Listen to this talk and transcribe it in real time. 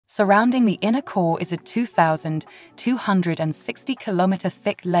Surrounding the inner core is a 2,260 kilometer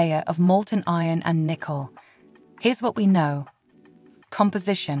thick layer of molten iron and nickel. Here's what we know.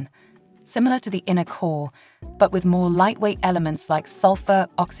 Composition: similar to the inner core, but with more lightweight elements like sulfur,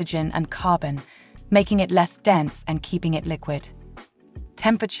 oxygen, and carbon, making it less dense and keeping it liquid.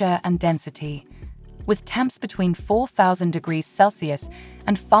 Temperature and density: with temps between 4,000 degrees Celsius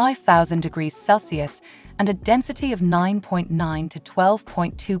and 5,000 degrees Celsius, and a density of 9.9 to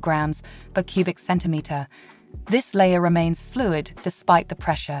 12.2 grams per cubic centimeter, this layer remains fluid despite the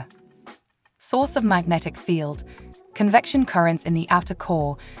pressure. Source of magnetic field: convection currents in the outer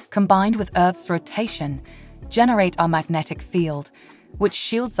core, combined with Earth's rotation, generate our magnetic field, which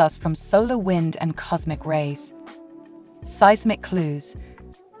shields us from solar wind and cosmic rays. Seismic clues: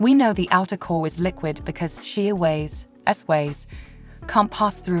 we know the outer core is liquid because shear waves, S waves, can't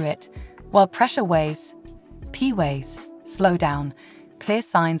pass through it, while pressure waves, P waves, slow down, clear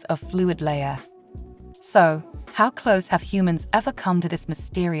signs of fluid layer. So, how close have humans ever come to this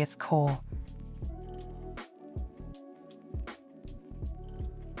mysterious core?